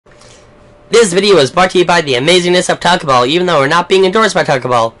This video is brought to you by the amazingness of Taco Bell, even though we're not being endorsed by Taco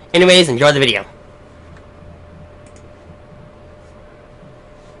Bell. Anyways, enjoy the video.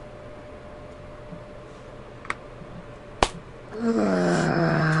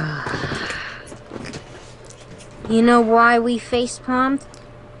 You know why we facepalmed?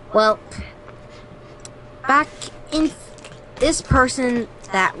 Well, back in this person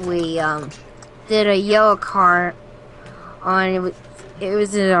that we did a yellow card on, it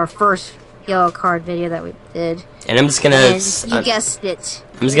was in our first yellow card video that we did. And I'm just gonna. And you guessed it.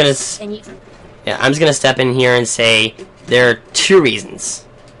 I'm just gonna step in here and say there are two reasons.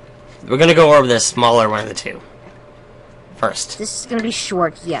 We're gonna go over the smaller one of the two first. This is gonna be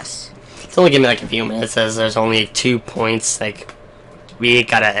short, yes. It's only give me like a few minutes, as there's only 2 points like we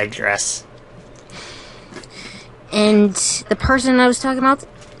gotta address. And the person I was talking about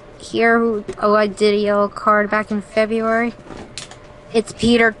here, who I did a yellow card back in February. It's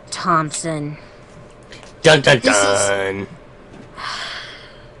Peter Thompson. Dun dun dun.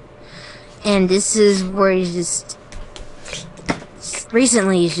 And this is where he's just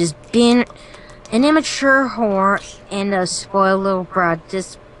recently he's just been an immature whore and a spoiled little brat,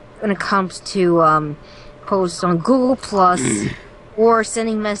 just when it comes to posts on Google Plus or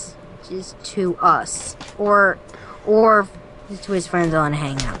sending messages to us or to his friends on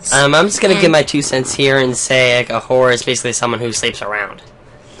Hangouts. I'm just gonna give my 2 cents here and say like a whore is basically someone who sleeps around.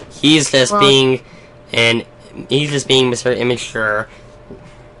 He's just being Mr. Immature.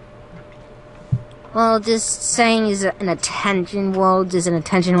 Well, just saying is an attention. Well, just an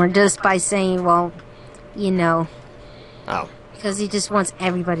attention word. Just by saying, well, you know. Oh. Because he just wants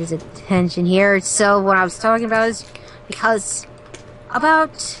everybody's attention here. So what I was talking about is because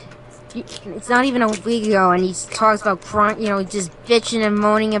it's not even a week ago, and he talks about crying, just bitching and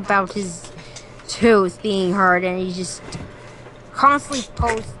moaning about his tooth being hurt, and he just constantly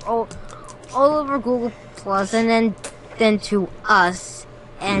posts all over Google Plus, and then to us,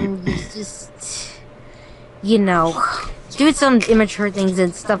 and he's just, doing some immature things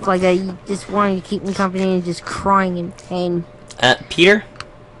and stuff like that. You just wanting to keep me company and just crying in pain. Peter,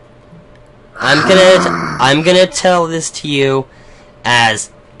 I'm gonna tell this to you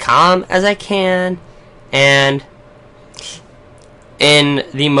as calm as I can and in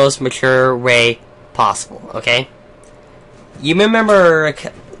the most mature way possible, okay? You remember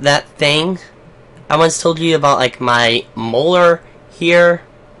that thing I once told you about, like, my molar here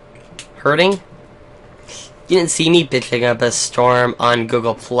hurting? You didn't see me bitching up a storm on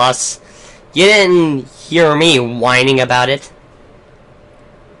Google Plus. You didn't hear me whining about it.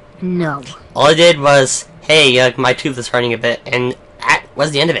 No. All I did was, hey, my tooth is hurting a bit, and that was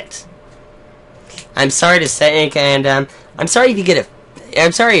the end of it. I'm sorry to say, and I'm sorry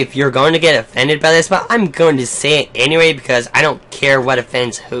if you're going to get offended by this, but I'm going to say it anyway because I don't care what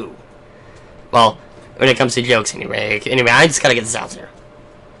offends who. Well, when it comes to jokes, anyway. Anyway, I just gotta get this out there.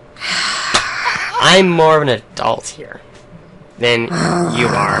 I'm more of an adult here than you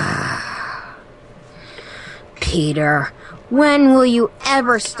are. Peter, when will you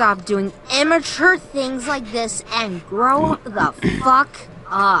ever stop doing immature things like this and grow the fuck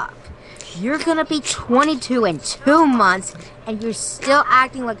up? You're gonna be 22 in 2 months, and you're still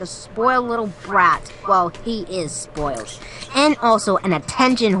acting like a spoiled little brat. Well, he is spoiled. And also an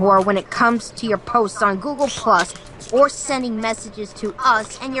attention whore when it comes to your posts on Google Plus or sending messages to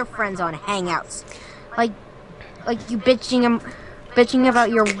us and your friends on Hangouts. Like you bitching about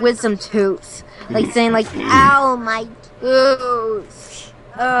your wisdom tooth. Like saying like, ow, my tooth.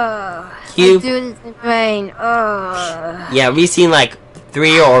 I do this in pain. Yeah, we've seen like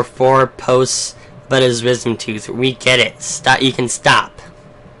 3 or 4 posts about his wisdom tooth. We get it. Stop. You can stop.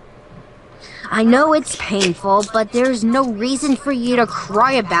 I know it's painful, but there's no reason for you to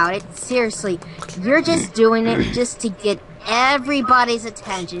cry about it. Seriously, you're just doing it just to get everybody's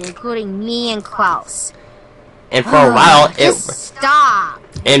attention, including me and Klaus. And for a while, stop.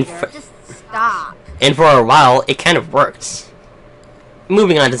 Just stop. And for a while, it kind of worked.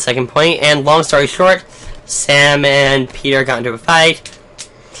 Moving on to the second point, and long story short, Sam and Peter got into a fight.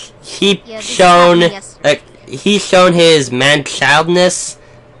 He's shown his man-childness,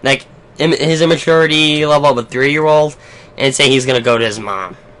 like his immaturity level of a 3-year-old, and say he's gonna go to his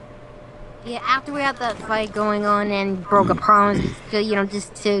mom. Yeah, after we had that fight going on and broke a promise,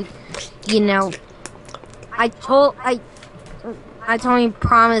 just to, I told him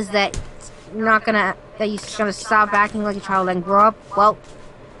promise that he's gonna stop acting like a child and grow up. Well,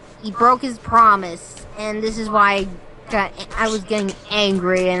 he broke his promise, and this is why I was getting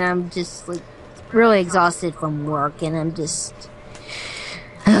angry, and I'm just like really exhausted from work, and I'm just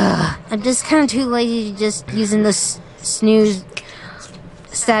kind of too lazy to just using the snooze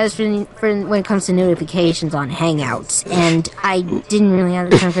status for when it comes to notifications on Hangouts, and I didn't really have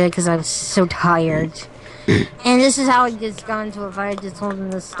the time for it because I was so tired. And this is how it gets gone to if I just told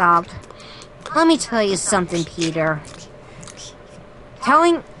him to stop. Let me tell you something, Peter.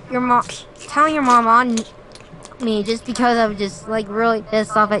 Telling your mom on me just because I was just like really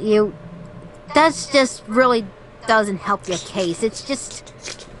pissed off at you, that's just really doesn't help your case. It's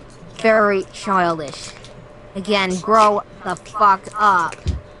just very childish. Again, grow the fuck up.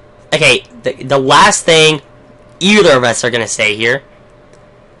 Okay, the last thing either of us are gonna say here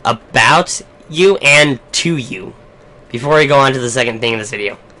about you and to you before we go on to the second thing in this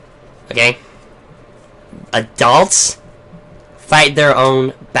video. Okay? Adults fight their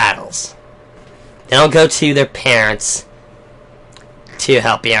own battles. They don't go to their parents to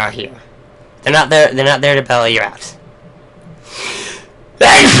help you out here. They're not there to bail you out.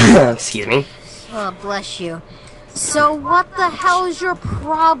 Excuse me. Oh, bless you. So what the hell is your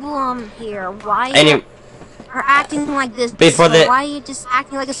problem here? Why are acting like this? Why are you just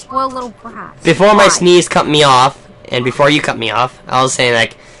acting like a spoiled little brat? Before my sneeze cut me off, and before you cut me off, I was saying,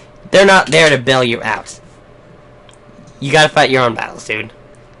 like, they're not there to bail you out. You gotta fight your own battles, dude.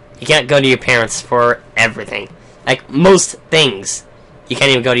 You can't go to your parents for everything. Like, most things, you can't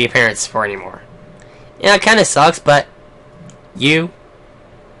even go to your parents for anymore. Yeah, it kinda sucks, but you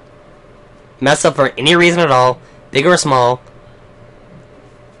mess up for any reason at all, big or small,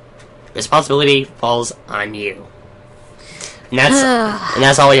 responsibility falls on you. And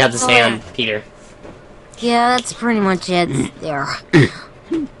that's all you have to say on Peter. Yeah, that's pretty much it there.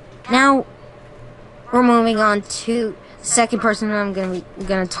 Now, we're moving on to the second person that I'm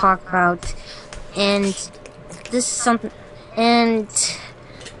gonna talk about, and this is something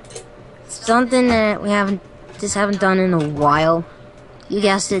that we haven't done in a while. You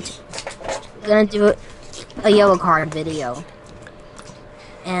guessed it. We're gonna do a yellow card video,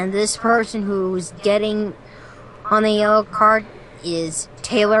 and this person who's getting on the yellow card is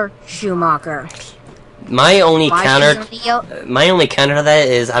Taylor Schumacher. My only counter to that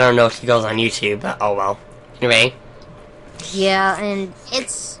is I don't know if he goes on YouTube, but oh well. Anyway. Yeah, and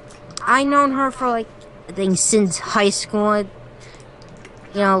I known her for like I think since high school. You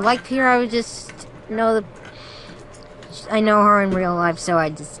know, like Peter, I know her in real life, so I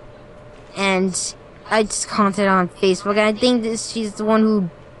just commented on Facebook, and I think she's the one who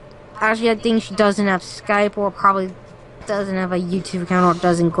actually I think she doesn't have Skype or probably doesn't have a YouTube account or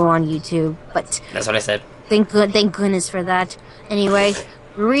doesn't go on YouTube, but that's what I said. Thank goodness for that. Anyway,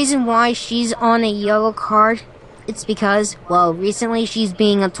 the reason why she's on a yellow card, it's because, well, recently she's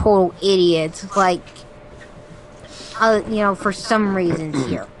being a total idiot, like, you know, for some reasons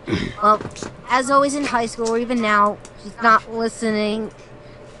here. Well, as always in high school, or even now, she's not listening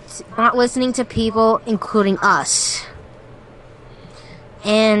to people, including us.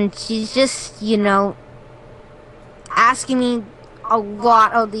 And she's just, you know, asking me a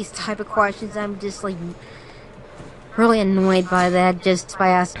lot of these type of questions. I'm just, like, really annoyed by that, just by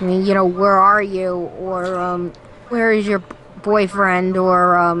asking me, you know, where are you, or, where is your boyfriend,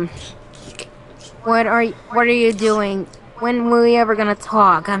 or, what are you doing? When were we ever gonna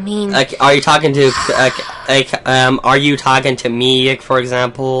talk? I mean, like, are you talking to me, for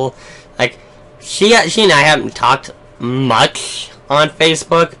example? Like, she and I haven't talked much on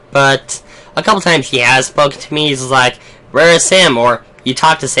Facebook, but a couple times she has spoken to me. She's like, "Where is Sam?" Or, "You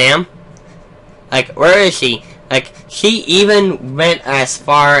talk to Sam?" Like, where is she? Like, she even went as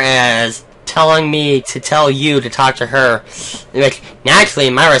far as telling me to tell you to talk to her. Like,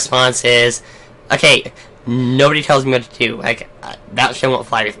 naturally, my response is, okay, nobody tells me what to do. Like, that shit won't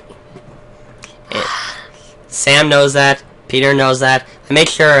fly with me. Sam knows that. Peter knows that. I make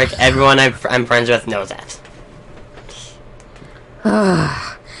sure like, everyone I'm friends with knows that.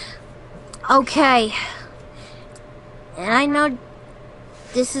 Okay. And I know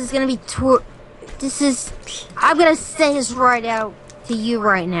this is gonna be I'm gonna say this right out to you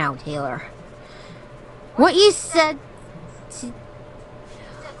right now, Taylor. What you said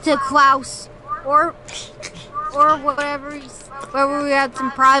to Klaus, or whatever, where we had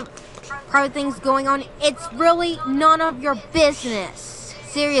some private things going on, it's really none of your business.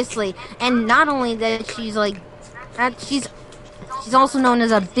 Seriously. And not only that, she's also known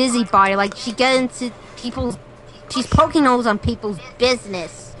as a busybody. Like, she gets into she's poking holes on people's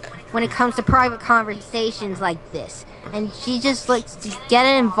business when it comes to private conversations like this. And she just likes to get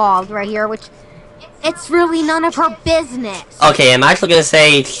involved right here, which it's really none of her business. Okay, I'm actually gonna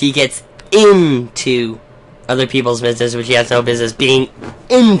say she gets into other people's business, which she has no business being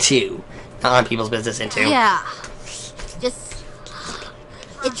into. Not on people's business into. Yeah. Just,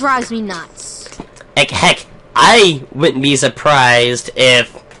 it drives me nuts. Heck, I wouldn't be surprised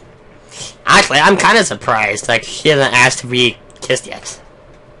if... Actually, I'm kind of surprised. Like, she hasn't asked if we kissed yet.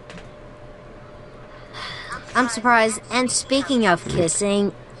 I'm surprised. And speaking of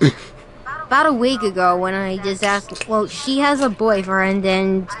kissing, about a week ago when I just asked, well, she has a boyfriend,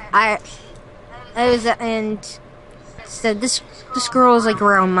 and I said this girl is like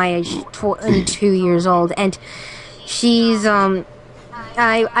around my age, 22 years old, and she's I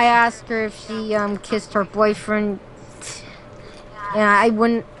asked her if she kissed her boyfriend. Yeah, I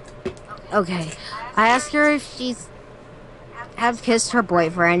wouldn't. Okay, I asked her if she's have kissed her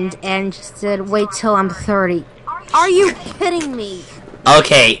boyfriend, and she said, "Wait till I'm 30." Are you kidding me?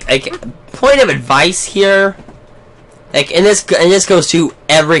 Okay, point of advice here. Like, and this goes to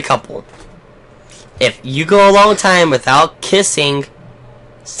every couple. If you go a long time without kissing,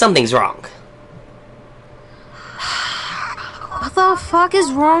 something's wrong. What the fuck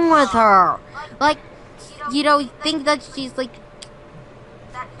is wrong with her? Like, you don't think that she's like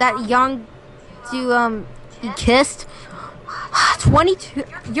that young to be kissed? 22.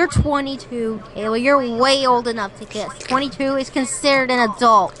 You're 22, Taylor. You're way old enough to kiss. 22 is considered an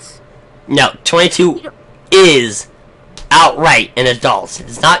adult. No, 22 is outright an adult.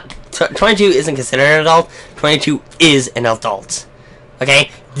 It's not. 22 isn't considered an adult. 22 is an adult.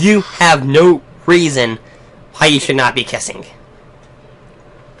 Okay? You have no reason why you should not be kissing.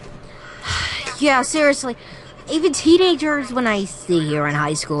 Yeah, seriously. Even teenagers, when I see here in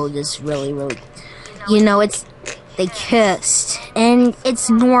high school, just really, you know, they kissed, and it's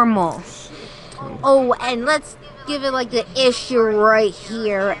normal. Oh, and let's give it like the issue right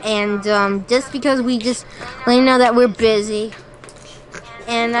here, and just because we just let you know that we're busy,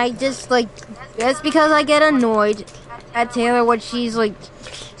 and I just like, that's because I get annoyed at Taylor when she's like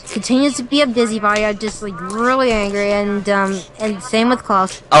continues to be a busybody. I'm just like really angry, and same with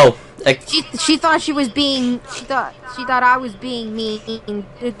Klaus. Oh, she thought she was being she thought I was being mean,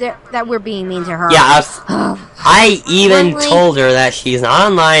 that we're being mean to her. Yeah, I even told her that she's not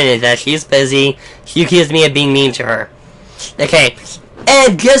online and that she's busy. She accused me of being mean to her. Okay,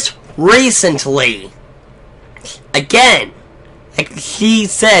 and just recently, again, like she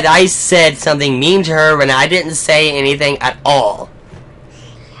said, I said something mean to her when I didn't say anything at all.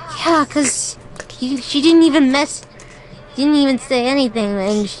 Yeah, cause she didn't even say anything,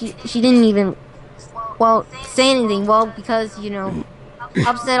 and she didn't even, well, say anything, well, because, you know,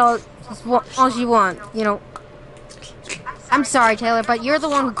 upset all she wants, you know. I'm sorry, Taylor, but you're the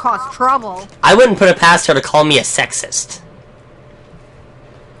one who caused trouble. I wouldn't put it past her to call me a sexist.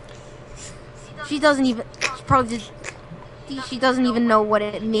 She doesn't even, she doesn't even know what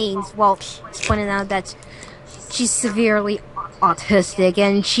it means. Well, it's pointed out that she's severely autistic,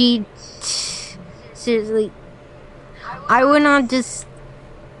 and she, seriously, I would not just,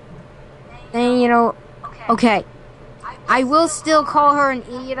 and you know, okay, I will still call her an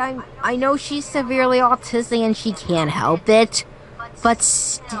idiot. I know she's severely autistic and she can't help it, but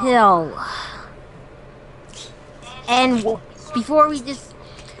still. And before we just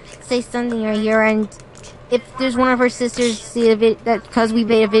say something right here, and if there's one of her sisters see a that because we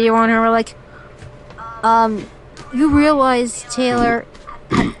made a video on her, we're like, you realize Taylor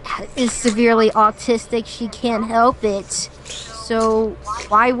is severely autistic, she can't help it, so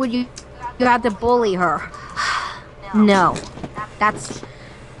why would you have to bully her? No,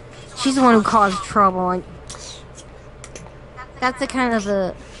 she's the one who caused trouble, and that's a kind of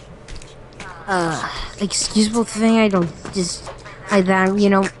a excusable thing. I don't just like that, you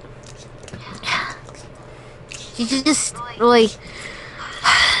know. She's just really,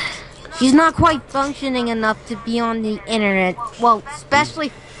 she's not quite functioning enough to be on the internet. Well,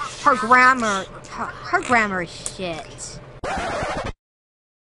 especially her grammar. Her grammar is shit.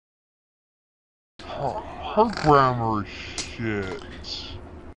 Her grammar is shit.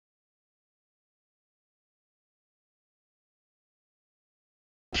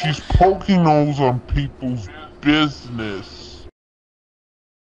 She's poking holes on people's business.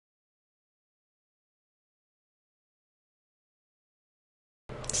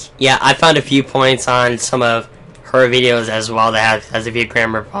 Yeah, I found a few points on some of her videos as well that has a few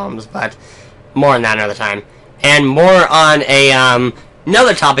grammar problems, but more on that another time. And more on a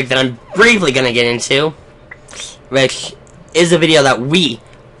another topic that I'm briefly going to get into, which is a video that we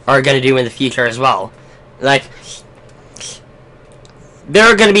are going to do in the future as well. Like, there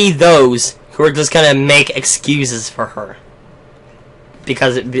are going to be those who are just going to make excuses for her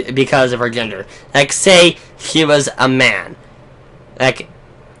because of her gender. Like, say she was a man. Like,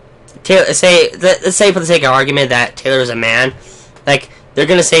 let's say for the sake of argument that Taylor is a man. Like, they're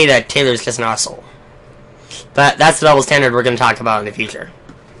going to say that Taylor's just an asshole. But that's the double standard we're going to talk about in the future.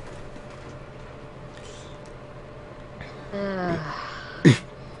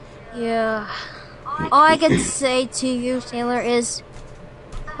 Yeah. All I can say to you, Taylor, is...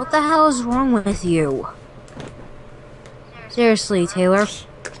 What the hell is wrong with you? Seriously, Taylor.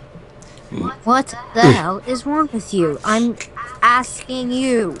 What the hell is wrong with you? I'm asking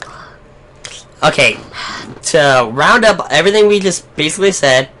you. Okay, to round up everything we just basically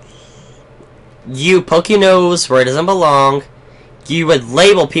said, you poke your nose where it doesn't belong, you would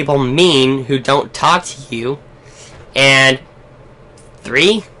label people mean who don't talk to you, and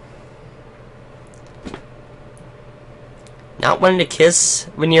 3, not wanting to kiss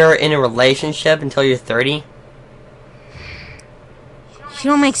when you're in a relationship until you're 30. You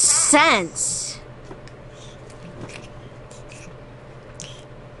don't make sense.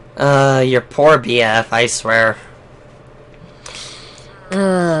 Your poor BF, I swear.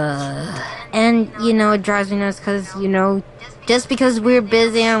 And you know it drives me nuts because just because we're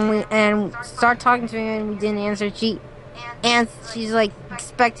busy and start talking to her and we didn't answer, she's like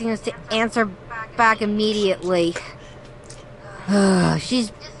expecting us to answer back immediately.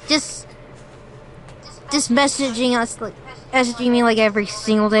 She's just messaging me like every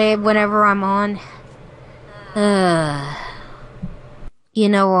single day whenever I'm on. You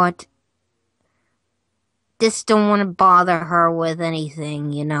know what? Just don't want to bother her with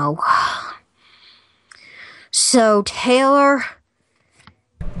anything, you know. So, Taylor,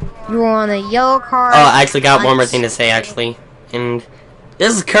 you're on the yellow card. Oh, I actually got one more thing to say, actually. And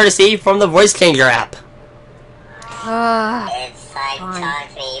this is courtesy from the Voice Changer app. It's like, talk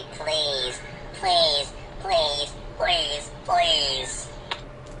to me, please, please, please, please, please.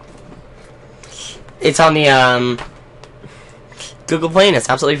 It's on the, Google Play, and it's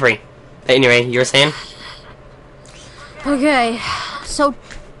absolutely free. But anyway, you were saying? Okay, so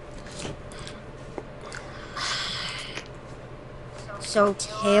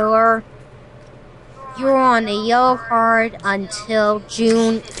Taylor, you're on a yellow card until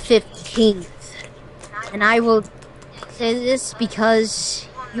June 15th. And I will say this because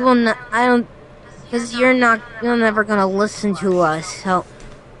you're never gonna listen to us. So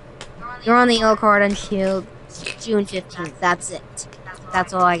you're on the yellow card until June 15th. That's it.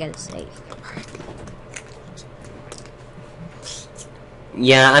 That's all I gotta say.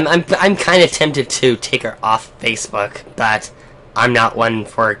 Yeah, I'm kind of tempted to take her off Facebook, but I'm not one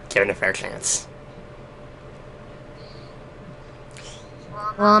for giving a fair chance.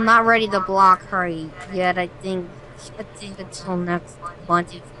 Well, I'm not ready to block her yet. I think until next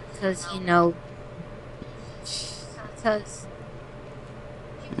month, because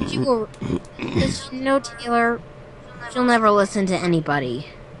Taylor, she'll never listen to anybody.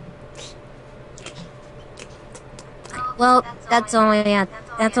 Well, that's all I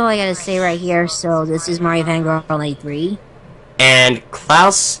gotta say right here. So this is Mario Fangirl 83. And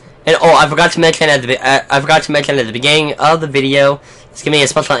Klaus, and oh, I forgot to mention at the beginning of the video. It's giving me a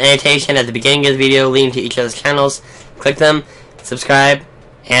special annotation at the beginning of the video, leading to each other's channels. Click them, subscribe,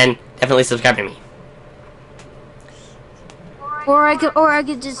 and definitely subscribe to me. Or I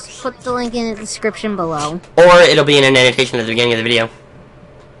could just put the link in the description below. Or it'll be in an annotation at the beginning of the video.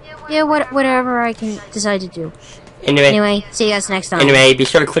 Yeah, whatever I can decide to do. Anyway, see you guys next time. Anyway, be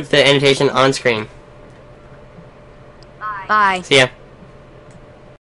sure to click the annotation on screen. Bye. See ya.